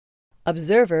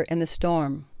Observer in the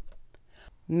Storm.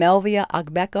 Melvia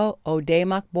Agbeko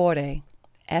Odemakpore,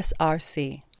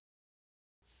 SRC.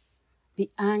 The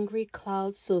angry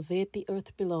clouds surveyed the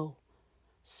earth below.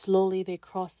 Slowly they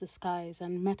crossed the skies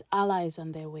and met allies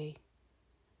on their way.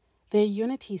 Their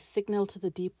unity signaled to the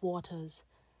deep waters,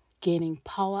 gaining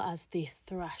power as they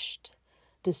thrashed,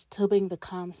 disturbing the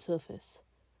calm surface.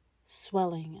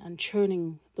 Swelling and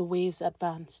churning, the waves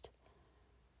advanced.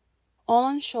 All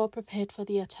on shore prepared for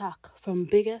the attack, from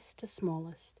biggest to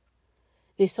smallest.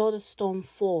 They saw the storm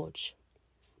forge,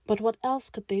 but what else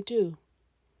could they do?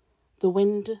 The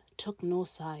wind took no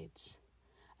sides,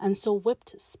 and so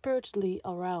whipped spiritedly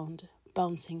around,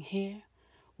 bouncing here,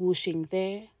 whooshing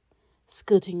there,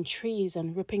 skirting trees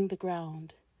and ripping the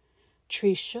ground.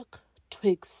 Trees shook,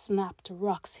 twigs snapped,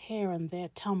 rocks here and there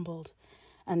tumbled,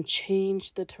 and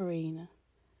changed the terrain.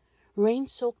 Rain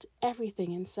soaked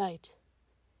everything in sight.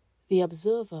 The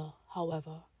observer,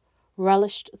 however,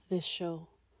 relished this show.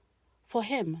 For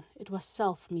him, it was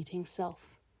self meeting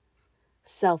self.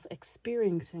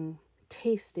 Self-experiencing,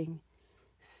 tasting,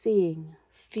 seeing,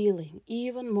 feeling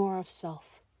even more of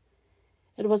self.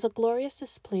 It was a glorious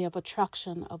display of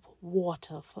attraction of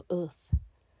water for earth,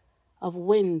 of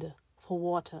wind for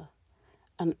water,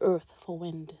 and earth for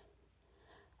wind.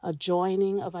 A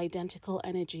joining of identical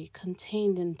energy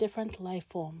contained in different life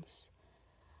forms.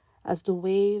 As the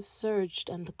waves surged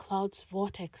and the clouds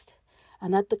vortexed,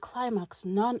 and at the climax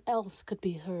none else could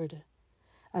be heard,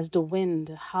 as the wind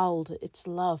howled its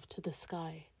love to the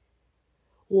sky.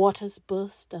 Waters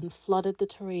burst and flooded the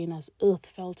terrain as earth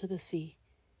fell to the sea.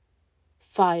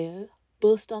 Fire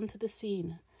burst onto the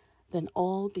scene, then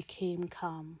all became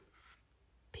calm.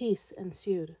 Peace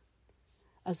ensued,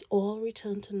 as all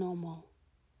returned to normal,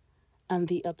 and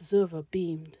the observer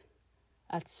beamed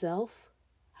at self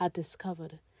had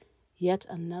discovered yet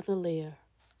another layer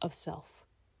of self.